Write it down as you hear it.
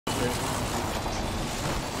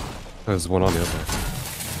There's one on the other.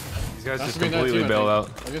 These guys just completely bailed out.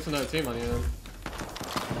 I guess another team on you then.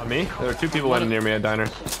 On me? There are two people landing near me at diner.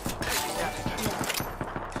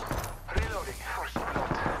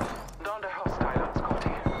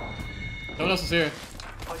 Someone else is here.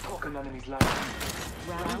 Where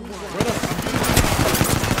the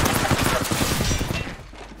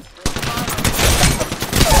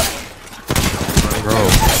Bro,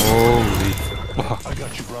 holy fuck. I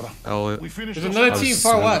got you, brother. There's another team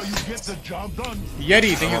far west.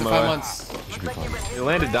 Yeti, thank you for 5 months. Should be fine. They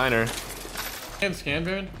landed diner. Damn scan,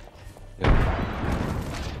 Baron. Yeah.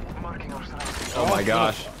 Oh my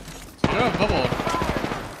gosh. You don't have bubble.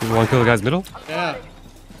 You want to kill the guys middle? Yeah.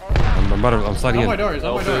 I'm sliding On in. my door, he's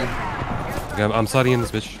on my door. Okay, I'm sliding in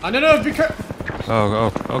this bitch. No, be careful.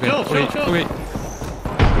 Oh, okay. Chill, chill. Okay.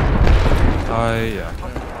 Yeah.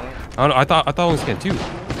 I thought I only scanned 2.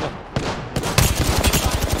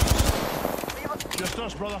 Just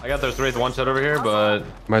us, brother. I got their Wraith one shot over here, but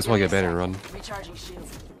Might as well get banned and run. Recharging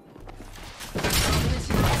shields.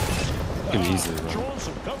 You can easily run.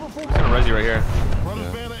 I'm gonna res you right here.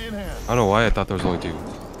 I don't know why I thought there was only 2.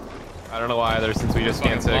 I don't know why either, since we just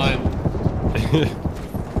scanned 6. Blind.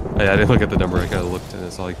 Hey, I didn't look at the number. I kind of looked and I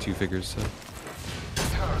saw like 2 figures. So.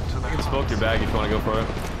 I can smoke your bag if you want to go for it.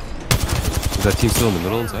 Is that team still in the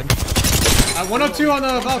middle inside? 102 on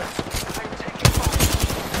the above.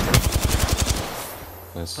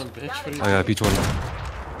 Nice. Son of a bitch, what are you I got a P20.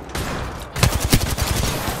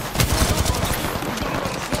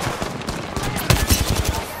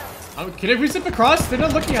 Can we zip across? They're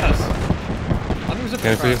not looking at us. I'm gonna zip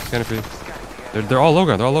across. Can't for you. They're all low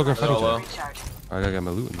ground. They're all low ground They're all fighting low. each other. I gotta get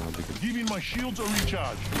my loot now. Giving my shields a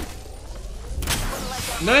recharge.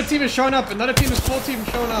 Another team is showing up. Another team is full team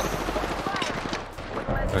showing up.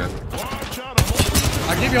 Okay. Watch out, I'm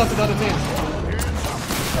over. I'll give you all to the other team.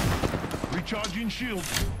 Recharging shield.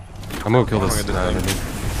 I'm gonna kill this.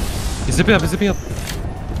 He's zipping up. He's zipping up. I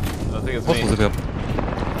think it's Multiple me. zipping up.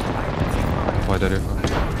 Oh, I died here.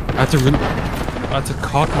 I had to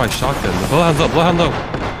cock my shotgun. Bloodhound's low. Bloodhound low.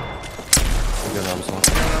 Okay, now I'm slow.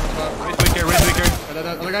 Wraith weaker.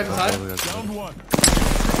 Other guys inside. Down one.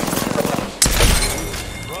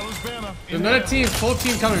 Brother's banner. There's another team, full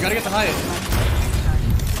team coming. We gotta get the height.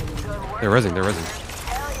 They're rezzing. Oh,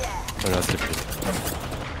 no, that's different.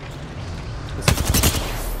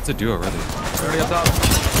 It's a duo, rather. They're already up top.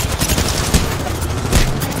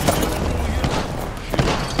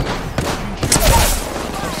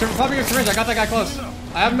 We're popping a syringe. I got that guy close.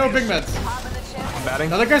 I have no big meds. I'm batting.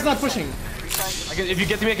 The other guy's not pushing. If you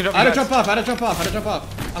get to me, I can jump. I had to jump off.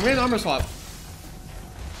 I'm getting armor swap. I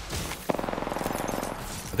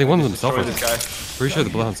think one of them Destroy self. this guy. Pretty sure the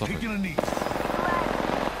Bloodhound's self. Taking a knee.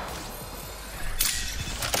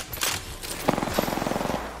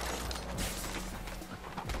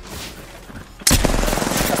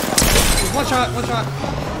 One shot.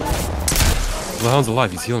 Bloodhound's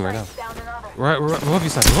alive. He's healing right now. Right above you,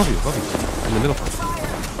 Sniper. Above you. In the middle.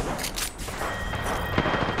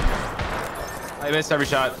 I missed every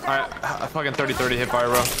shot. I fucking 30-30 hip fire,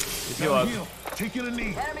 bro. He's heal up. Taking a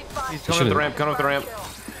knee. He's coming up the ramp.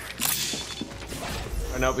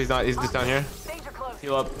 Oh, nope, he's not. He's just down here.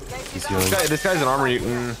 Heal up. He's healing. This guy's an armor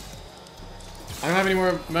mutant. I don't have any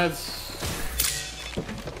more meds.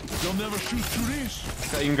 They'll never shoot through these.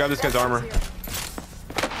 You can grab this guy's armor.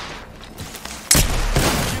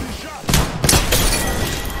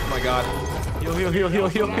 Oh my god. Heal.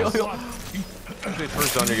 Okay,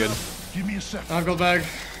 first down, you're good. Give me a sec. I'll go bag.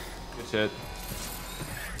 Good shit.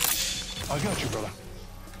 I got you, brother.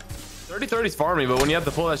 30-30's farming, but when you have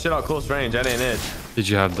to pull that shit out close range, that ain't it. Did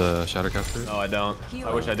you have the shadow capture? No, I don't.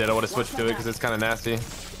 I wish I did. I would have switched to it because it's kind of nasty.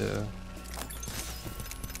 Yeah.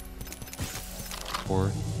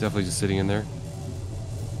 4. Definitely just sitting in there.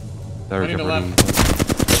 That Running kept to running. left.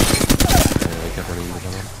 Yeah, they kept running into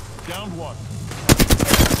someone. Down one.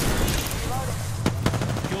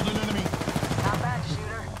 Killed an enemy.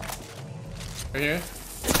 Right here.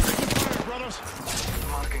 Taking fire, brothers.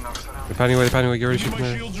 They're panning away. Get ready to shoot Give from my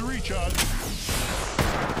there. shields a recharge.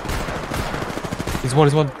 He's one.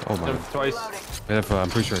 Oh my. Twice. Man, I'm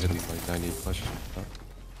pretty sure I hit him like 90 flash. Oh.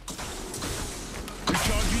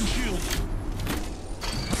 Recharging shield.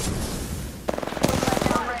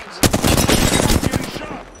 Getting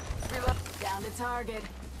shot. Down to target.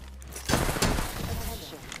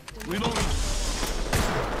 Reloading.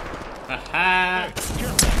 Haha.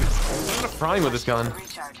 I'm frying with this gun.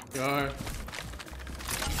 You are.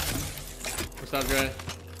 What's up, Dre?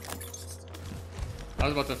 I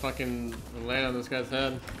was about to fucking land on this guy's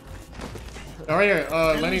head. Oh, right here.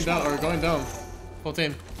 Landing down or going down. Full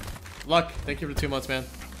team. Luck. Thank you for the 2 months, man.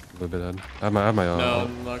 little bit dead. I have my No,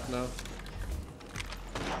 luck, no.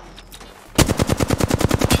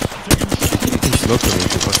 You can smoke the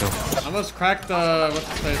roof. Fuck though. I almost cracked the what's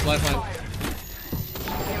his face lifeline.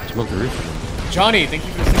 Smoke the roof. Johnny, thank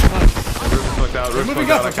you for the 6 months. Roof is smoked out. We're Roof moving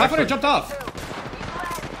smoked up. out. Top runner jumped off.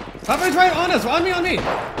 Top runner's right on us. On me, on me.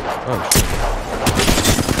 Oh shit.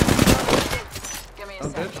 Give me a Oh,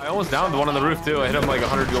 sec. bitch. I almost downed the one on the roof too. I hit him like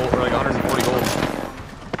 100 gold or like 140 gold.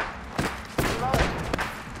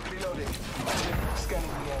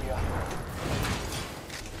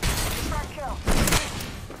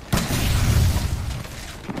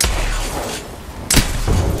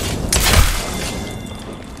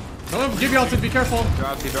 Someone give you all to be careful.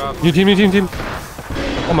 Dropped, he dropped. New team, new team, team.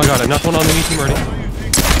 Oh my god, I knocked one on the new team already.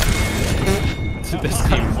 This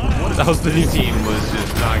team, that was the new team. Team was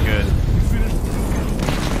just not good.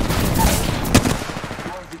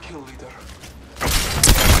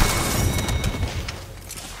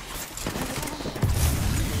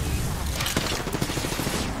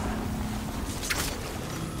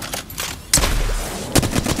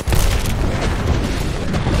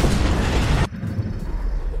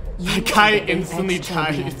 That guy instantly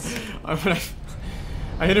died.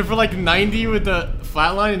 I hit him for like 90 with the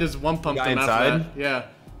flatline and just one pumped Guy him inside? after that. Yeah.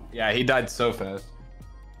 Yeah, he died so fast.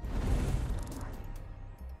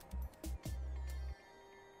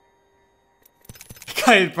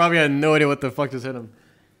 Guy probably had no idea what the fuck just hit him.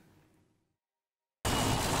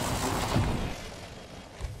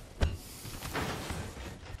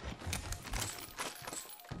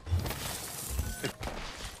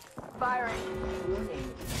 Firing.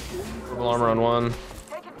 Purple armor on one.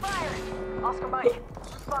 Taking fire. Oscar Mike.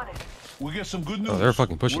 Spotted. We get some good news. Oh, they're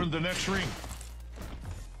fucking pushing. We're in the next ring.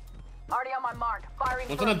 Already on my mark. Firing.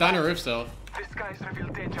 What's on the diner roof still? This guy's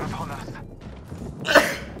revealed danger upon us.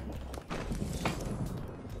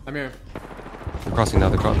 I'm here. They're crossing now.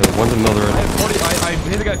 The one's in the middle of the road. 40, I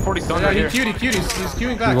hit the guy 40 stun Yeah, right he here. queued, he queued. He's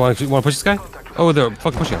queuing back. You want to push this guy? Oh, they're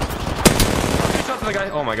fucking pushing us. Two shots to the guy.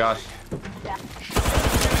 Oh my gosh.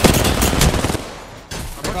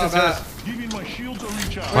 Oh, bad. Giving my shields a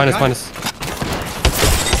reach out. Minus, minus.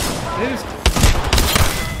 It is-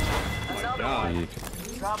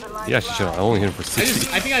 Yeah, she should have. I only hit him for 60.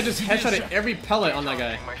 I think I just headshotted every pellet on that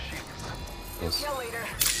guy. Yes. Kill leader.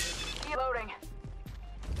 Loading.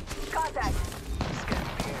 Contact.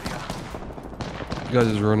 You guys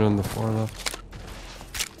is running on the far left.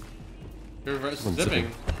 You're reverse I'm zipping.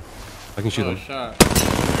 zipping. I can shoot Oh, him. shot.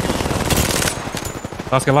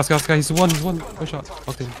 Last guy. He's one. One shot.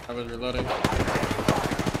 Okay. I was reloading. I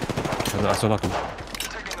still knocked him.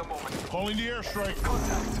 Calling the airstrike.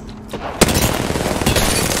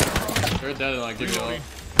 You're dead and I'll give you all.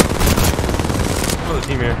 Another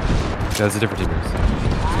team here. Yeah, it's a different team. Here.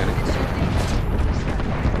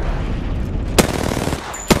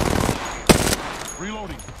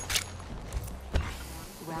 Reloading.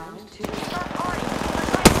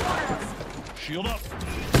 Shield up.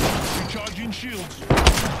 Recharging shields.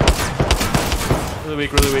 Really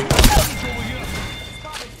weak, really weak. I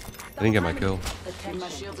didn't get my kill. My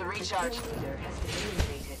shields are recharged.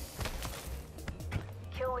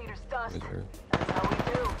 Kill leader's dust. Right there. That's how we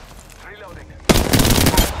do. Reloading.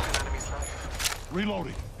 Enemy's life.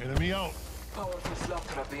 Reloading. Enemy out. Powerful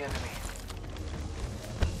slaughter of the enemy.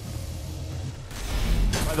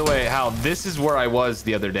 By the way, Hal, this is where I was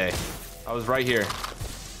the other day. I was right here.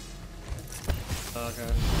 Okay.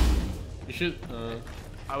 You should.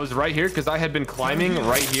 I was right here because I had been climbing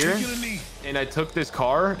right here, Taking a knee. and I took this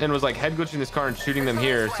car and was like head glitching this car and shooting them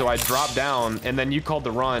here. So I dropped down, and then you called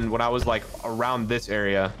the run when I was like around this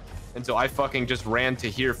area. And so I fucking just ran to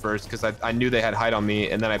here first because I knew they had hide on me,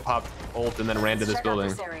 and then I popped ult and then ran to this Check out building.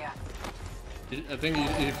 this area. I think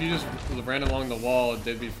if you just ran along the wall,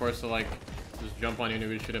 they'd be forced to like just jump on you and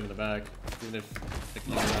we shoot him in the back. Even if like,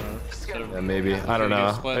 you know, instead of- Yeah, maybe. I don't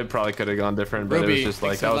know. It probably could have gone different, but it Ruby, was just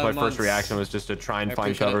like thanks that for was my 11 first months. reaction was just to try and I find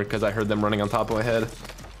appreciate cover it. because I heard them running on top of my head.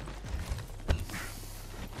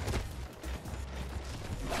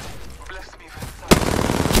 Bless me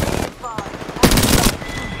with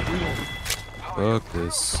Fuck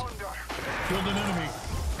this. Killed an enemy.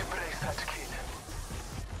 embrace that kid.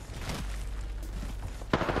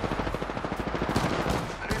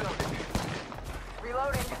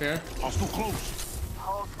 Reloading. Here. Hostile close.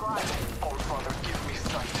 Whole squad. All father, give me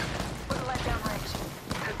sight. Put a let down range.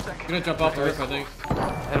 10 seconds. Gonna jump off the roof, I think.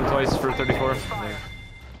 Hit him twice for 34.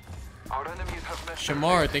 Our enemies have met.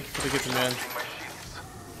 Shamar, thank you for the gift, man. My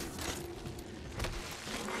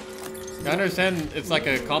shields. I understand it's like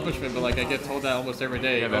an accomplishment, but like I get told that almost every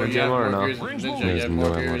day. You have Oh, energy you have ammo or more no? gears than Ninja, you There's have no more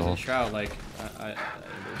ammo at gears all. than Shroud. Like, I know.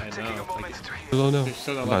 Like, Moment to heal. Hello, no. you're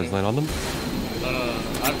still not Guys, looking. land on them. No. I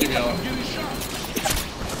have GB out. I'm getting shot.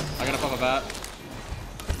 I gotta pop a bat.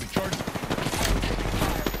 Recharge.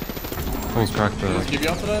 Almost cracked the. GB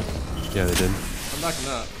out for that? Yeah, they did. I'm backing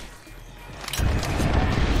that.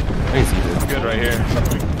 I think he did. Good right here.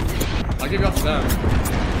 I'll give you out to them.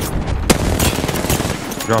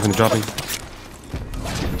 Dropping.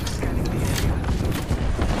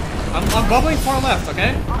 I'm bubbling far left,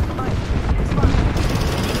 okay?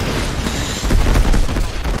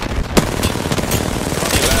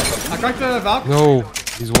 I cracked the Valk. No,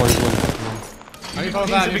 he's one. How do you fall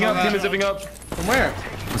back? Zipping up, team is zipping up. From where?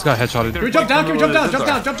 This got headshotted. Can we jump down? Can we jump down? Jump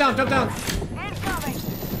down, jump down. Incoming.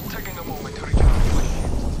 Taking a moment to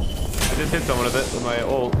recharge. I just hit someone with it with my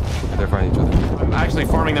ult. They're fighting each other. I'm actually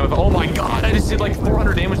farming them with. Oh my god, I just did like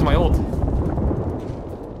 400 damage to my ult.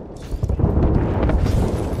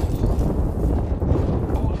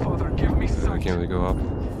 All Father, give me I sight. can't really go up.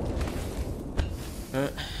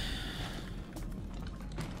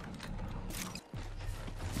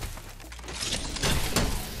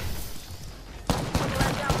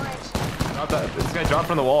 Let down range. Drop that. This guy dropped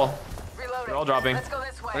from the wall. Reloading. They're all dropping. Let's go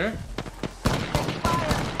this way. Where?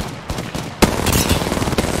 Fire.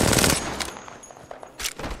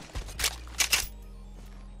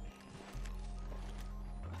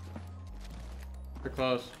 We're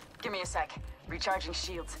close. Give me a sec. Recharging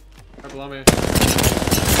shields. Right below me.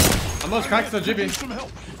 I almost cracked the Need GB. some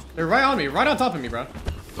help. They're right on me, right on top of me, bro.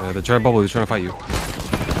 They're trying to bubble. They're trying to fight you.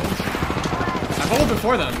 I bubbled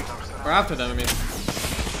before them. Or after them, I mean.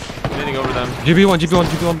 I'm hitting over them.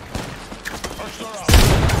 GB1.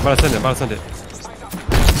 About to send it. Behind you.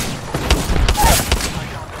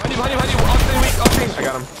 Octane. I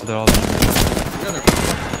got him. They're all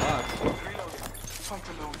Fight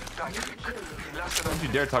alone. Die quick. Last Don't you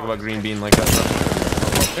dare talk about green bean like that, bro.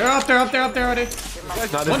 They're up there already. Not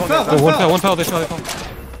this One one. fell, Oh, one fell. one fell. They fell.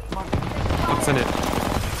 Send it.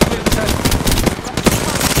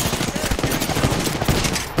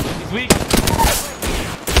 He's weak.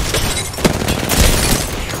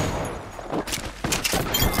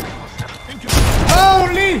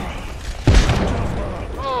 Holy!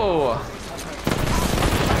 Oh.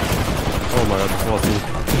 Oh my god, this was me.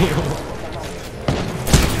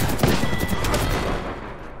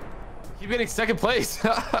 Keep getting second place.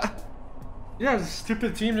 Yeah, the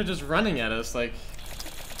stupid teams are just running at us, like.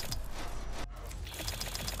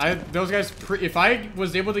 Those guys, if I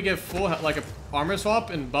was able to get full, like a armor swap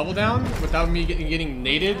and bubble down without me getting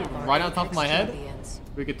naded right on top of my head,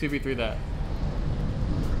 we could 2v3 that.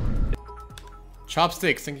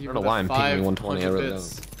 Chopsticks, thank you for I don't the know why I'm pinging 120, I 500 wrote it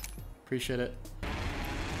bits. Appreciate it.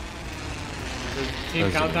 There's team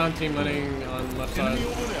There's countdown, team running on left side. Enemy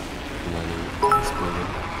over there.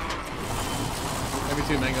 Maybe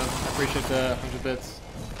two mango. I appreciate the 100 bits.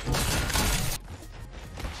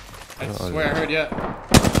 I swear I heard yeah.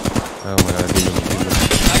 Oh my god, I beat him.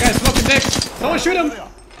 That guy's smoking dick! Someone shoot him!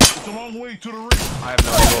 It's a long way to the ring. I have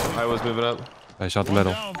no angle. I was moving up. I shot the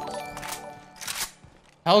metal. Down.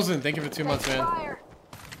 Helzen, thank you for 2 months, man. Fire.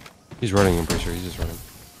 He's running, I'm pretty sure. He's just running.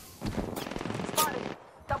 Spotted.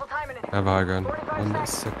 Double timing it. I have a high ground. 45 One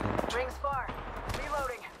seconds. second. Rings far.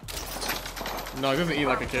 Reloading. No, he doesn't eat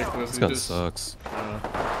like a cake. This He gun just, sucks. uh,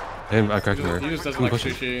 Hey, I cracked her. he just doesn't Can you like push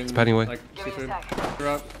it? sushi and It's padding away. like Give me a seafood. sec. You're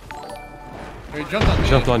up. Oh, he jumped on me.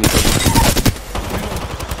 Jumped on you. Did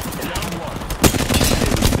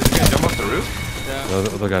this guy jump off the roof? The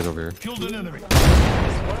other guy's over here. Killed an enemy.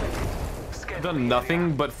 I've done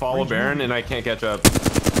nothing but follow Baron and I can't catch up.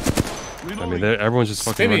 I mean, everyone's just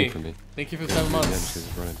fucking Stimmy, running from me. thank you for Yeah, 7 yeah, months. just 'cause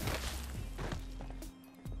he's running.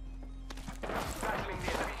 Battling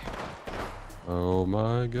the enemy. Oh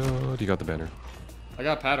my god. You got the banner. I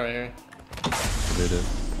got a pad right here. They did.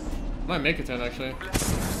 I might make it 10 actually.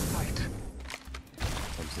 Sight.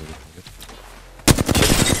 Absolutely.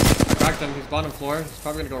 Cracked him. He's bottom floor. He's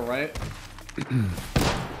probably gonna go right.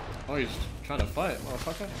 Oh, he's trying to fight,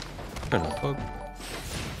 motherfucker. Fair enough, bug.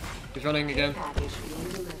 He's running again. Package being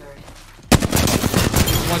delivered.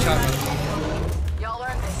 One shot. Y'all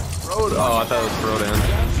learned this. Road. Oh, I thought it was Rodan.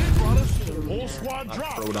 Whole squad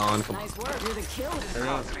drop. Rodon. Come Nice work. You're the kill. There we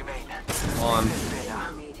go. Remain. on.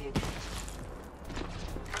 Dominated.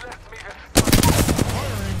 Let me get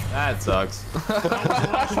That sucks.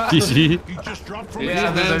 GG. He just dropped from Yeah,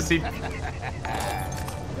 Yeah, man. I see. Good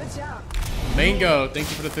job. Mango, thank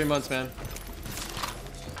you for the 3 months, man.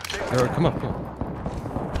 Come up.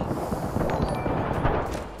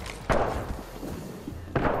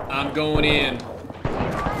 I'm going in.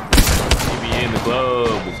 TB in the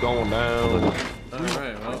club. It's going down.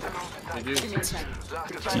 Alright, well. Thank you.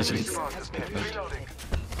 reloading.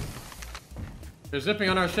 They're zipping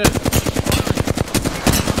on our shit.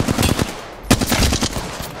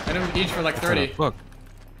 Hit them each for like 30. Fuck.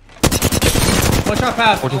 One shot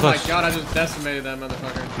pass. 14 Oh my flash. god, I just decimated that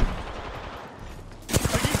motherfucker.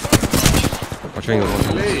 Watch your angle.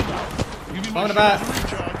 Hey. Give me Bomb my in the back. shield to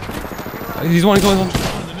recharge. He's one, he's one. On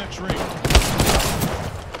the next ring.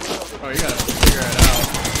 Oh, you gotta figure it out.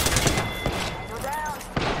 You're down.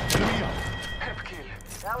 Give me up. Hep kill.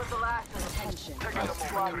 That was the last of the tension. Take a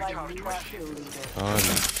moment to recharge my shield.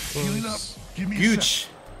 Healing up. Give me a sec. Gooch.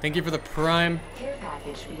 Thank you for the prime. Care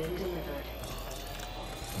package being delivered.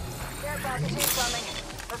 Care package incoming.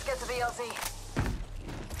 Let's get to the LZ.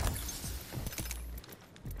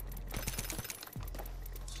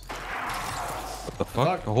 What the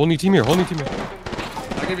fuck? A whole new team here, whole new team here.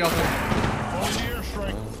 I'll give you all two. On the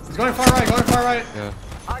airstrike. He's going far right, going far right. Yeah.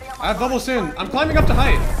 I have bubble soon. I'm climbing up to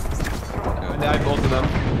height. I died both of them.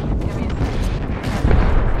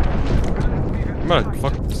 I'm gonna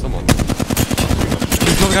fuck someone.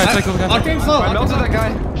 Kill the guy, kill the guy. Octane slow. I melted that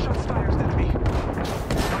guy. Shots fired at me.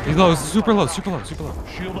 He's low, super low, super low, super low.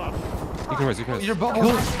 Shield up. You can res, you can res. Your bubble.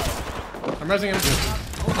 Kill him. I'm resing him.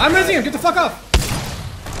 I'm resing him. Get the fuck up.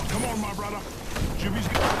 Come on, my brother. Jimmy's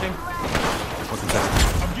got. Fucking tech.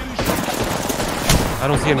 I'm getting shot. I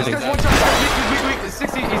don't see This anything. guy's one shot. Weak.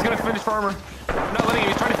 60. He's gonna finish for armor. I'm not letting him.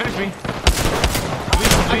 He's trying to finish me.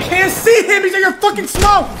 I can't see him. He's in your fucking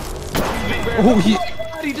smoke. Oh,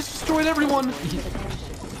 He just destroyed everyone.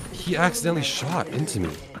 he accidentally shot into me.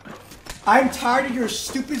 I'm tired of your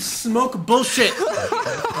stupid smoke bullshit.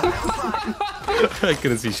 I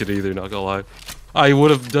couldn't see shit either, not gonna lie. I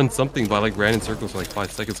would have done something, but I like ran in circles for like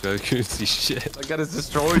 5 seconds, but I couldn't see shit. That guy has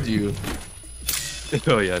destroyed you.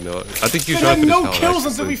 Oh yeah, no. I think you They shot had no Hal, kills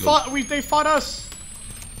actually, until so- they fought us.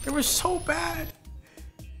 It was so bad.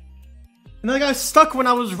 And then I got stuck when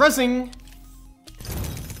I was resing.